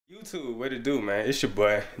YouTube, what it do, man? It's your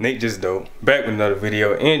boy NateJustDope, back with another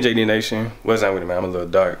video. And JD Nation, what's up with it, man? I'm a little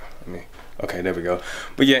dark. Okay, there we go.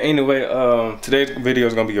 But yeah, anyway, today's video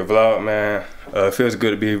is gonna be a vlog, man. It feels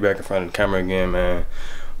good to be back in front of the camera again, man.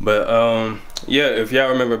 But yeah, if y'all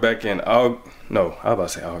remember back in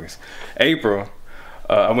August, April,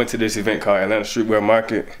 I went to this event called Atlanta Streetwear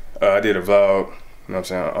Market. I did a vlog, you know what I'm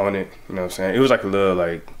saying, on it. You know what I'm saying? It was like a little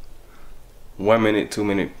like 1 minute, 2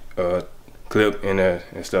 minute clip in there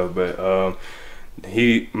and stuff, but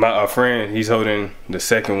my friend, he's holding the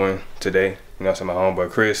second one today. You know what I'm saying, my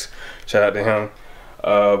homeboy Chris, shout out to him.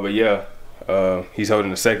 But yeah, he's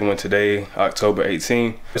holding the second one today, October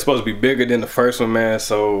 18th. It's supposed to be bigger than the first one, man.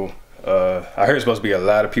 So I heard it's supposed to be a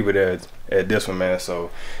lot of people there at this one, man.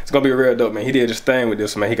 So it's gonna be real dope, man. He did his thing with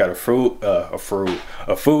this one, man. He got a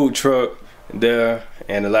food truck there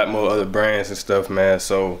and a lot more other brands and stuff, man.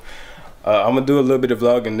 So I'm gonna do a little bit of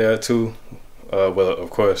vlogging there too. Well, of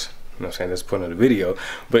course, you know what I'm saying, that's put on the video.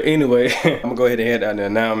 But anyway, I'm gonna go ahead and head out there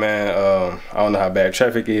now, man. I don't know how bad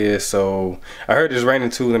traffic is, so I heard it's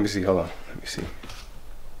raining too. Let me see, hold on, let me see.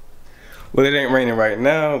 Well, it ain't raining right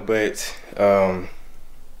now, but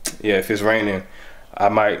yeah, if it's raining, I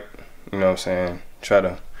might, you know what I'm saying, try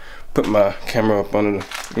to put my camera up under the,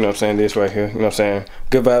 you know what I'm saying, this right here, you know what I'm saying.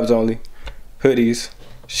 Good vibes only, hoodies,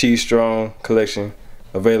 She's Strong collection,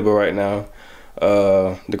 available right now.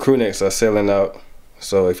 The crew necks are selling out,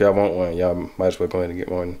 so if y'all want one, y'all might as well go ahead and get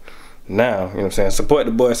one now. You know what I'm saying? Support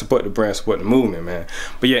the boy, support the brand, support the movement, man.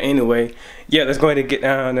 But yeah, anyway, yeah, let's go ahead and get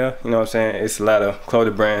down there. You know what I'm saying? It's a lot of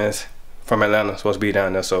clothing brands from Atlanta supposed to be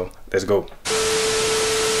down there, so let's go.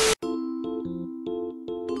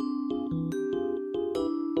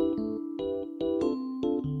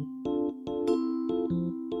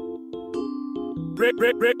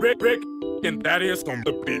 Rick, and that is on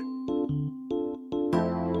the beat.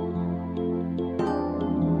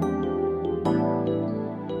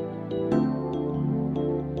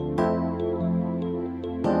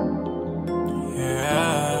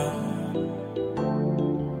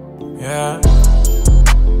 Yeah,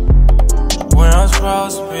 where I'm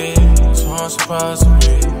supposed to be, it's where I'm supposed to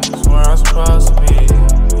be, it's where I'm supposed to be,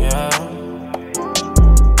 yeah.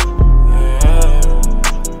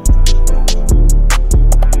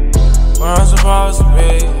 Where I'm supposed to be,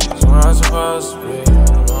 it's where I'm supposed to be,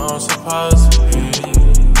 where I'm supposed to be,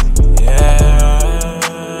 yeah.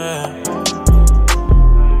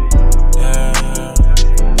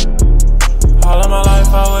 All of my life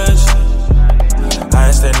I wish I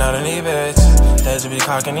ain't stay none of these bitches. They just be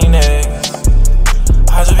cocking these niggas.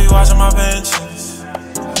 I just be watching my benches.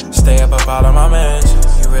 Stay up out of my mansion.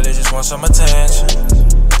 You really just want some attention.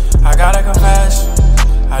 I got a confession.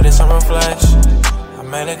 I did some reflection. I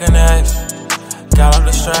made a connection. Got up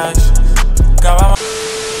distraction. Got my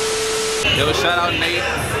Yo, shout out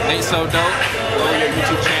NateJustDope. Go to your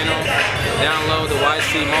YouTube channel. Download the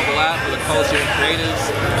YC mobile app for the culture and creatives.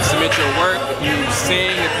 Submit your work. If you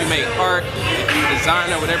sing, if you make art, if you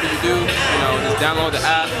design or whatever you do, you know, just download the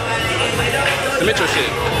app. Submit your shit.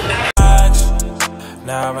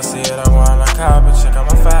 Now if I see it, I wanna cop it. Check out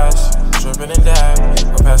my fashion. Dripping and dabbing.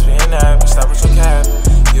 Go past me and nap. Stop with your cap.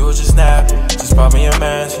 You was just snapping. Just bought me a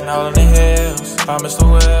mansion all in the hills. I missed the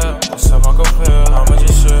wheel. What's up, Uncle Pill? I'ma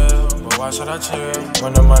just chill. But why should I chill?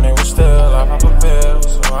 When the money was still, I pop a pill.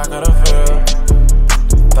 So I gotta feel.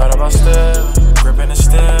 Thought about still. Gripping and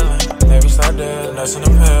stealing. Maybe start dealing. That's in the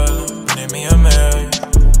pill. Need me a million.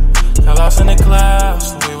 Got lost in the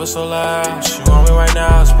clouds. We were so loud. She want me right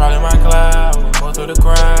now. It's probably my cloud. We go through the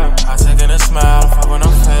crowd. I take in a smile. Fuck when I'm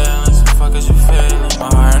feeling. So fuck is you feeling? My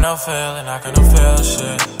heart ain't no feeling. I can't feel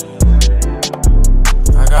shit.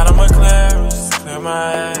 I got a clearance to clear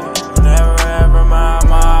my head. Whenever ever my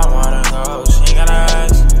mom wanna go, she ain't gotta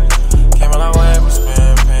ask. Came a long way, we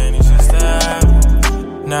spend pennies just to have.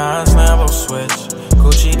 Now it's Lambo switch.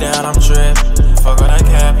 Gucci down, I'm dripped. Fuck with that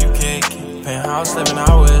cap, you kick. Penthouse living,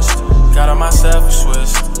 I wish. Got on myself a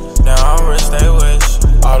twist. Now I'm rich, they wish.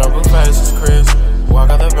 All the blue faces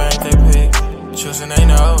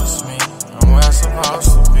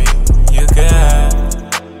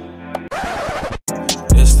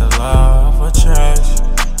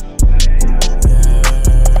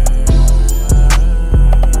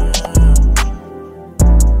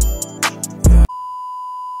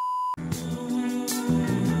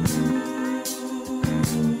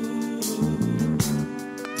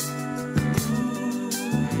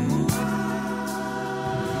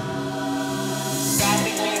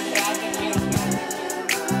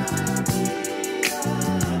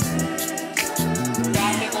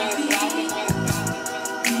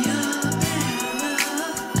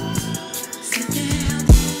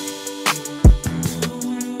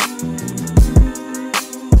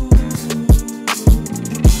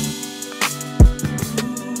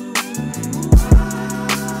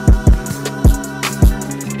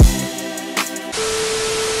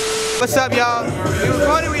What's up, y'all? We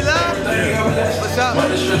recorded, we love. What's up?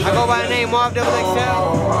 I go by the name Marv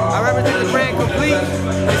XXL. I represent the brand Complete.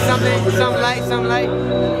 It's something light.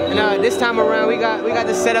 And this time around, we got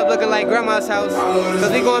this setup looking like grandma's house,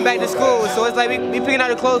 cause we going back to school. So it's like we picking out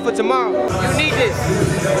the clothes for tomorrow. You need this.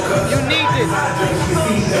 You need this.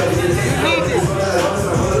 You need this.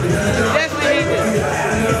 You definitely need this.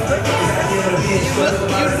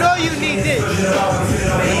 You know you need this.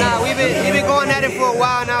 But nah, we've been going at it for a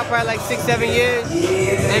while now, probably like 6-7 years.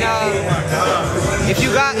 And if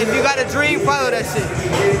you got a dream, follow that shit.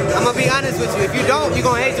 I'm gonna be honest with you. If you don't, you're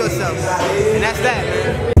gonna hate yourself. And that's that,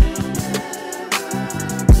 man.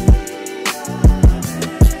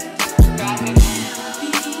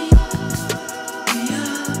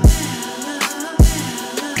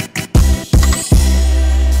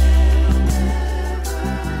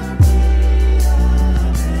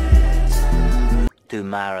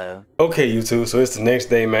 Tomorrow. Okay, YouTube, so it's the next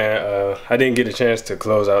day, man. I didn't get a chance to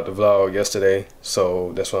close out the vlog yesterday,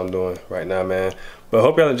 so that's what I'm doing right now, man. But I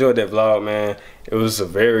hope y'all enjoyed that vlog, man. It was a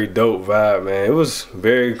very dope vibe, man. It was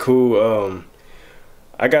very cool.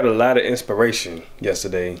 I got a lot of inspiration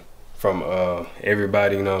yesterday from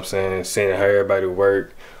everybody, you know what I'm saying, seeing how everybody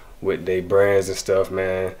work with their brands and stuff,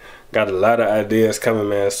 man. Got a lot of ideas coming,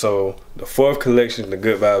 man. So the 4th collection, the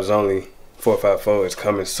Good Vibes Only 454, is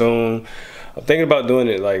coming soon. I'm thinking about doing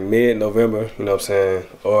it like mid-November, you know what I'm saying?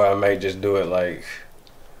 Or I might just do it like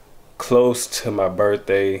close to my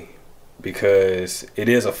birthday, because it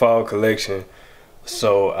is a fall collection.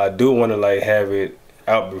 So I do want to like have it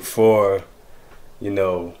out before, you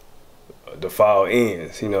know, the fall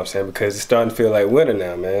ends, you know what I'm saying? Because it's starting to feel like winter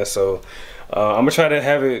now, man. So I'm gonna try to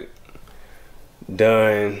have it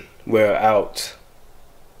done, well, out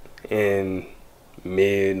in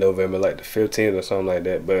mid-November, like the 15th or something like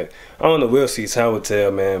that. But I don't know, we'll see, time will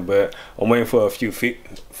tell, man. But I'm waiting for a few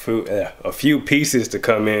pieces to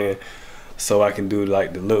come in so I can do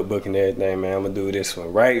like the lookbook and everything, man. I'm gonna do this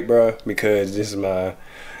one right, bro, because this is my,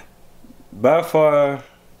 by far,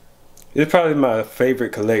 it's probably my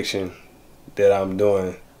favorite collection that I'm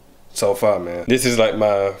doing so far, man. This is like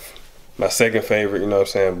my second favorite, you know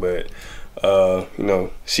what I'm saying? But you know,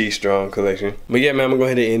 She's Strong collection. But yeah, man, I'm gonna go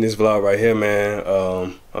ahead and end this vlog right here, man.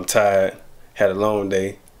 I'm tired, had a long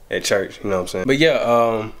day at church, you know what I'm saying? But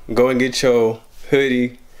yeah, go and get your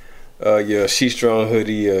hoodie, your She's Strong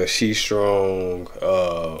hoodie, your She's Strong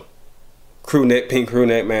crew neck, pink crew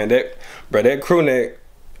neck, man. That crew neck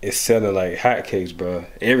is selling like hotcakes, bro.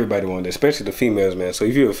 Everybody wants it, especially the females, man. So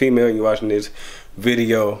if you're a female and you're watching this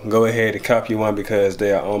video, go ahead and copy one because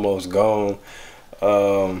they are almost gone.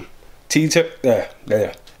 T-shirts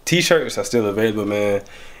are still available, man,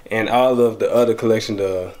 and all of the other collection,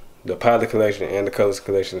 the pilot collection and the colors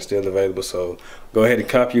collection is still available. So go ahead and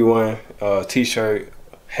copy one, t-shirt,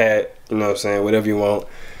 hat, you know what I'm saying, whatever you want.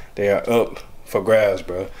 They are up for grabs,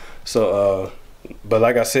 bro. So but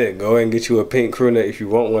like I said, go ahead and get you a pink crew neck if you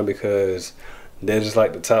want one, because they're just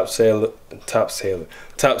like the top seller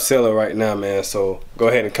right now, man. So go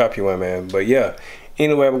ahead and copy one, man. But yeah,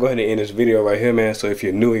 anyway, I'm going to go ahead and end this video right here, man. So if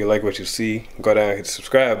you're new and you like what you see, go down and hit the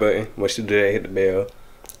subscribe button. Once you do that, hit the bell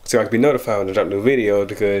so I can be notified when I drop new videos,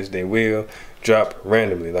 because they will drop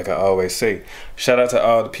randomly, like I always say. Shout out to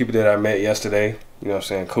all the people that I met yesterday. You know what I'm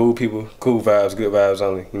saying? Cool people, cool vibes, good vibes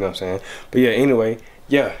only. You know what I'm saying? But yeah, anyway,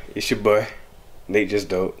 yeah, it's your boy,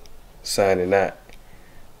 NateJustDope, signing out.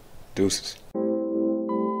 Deuces.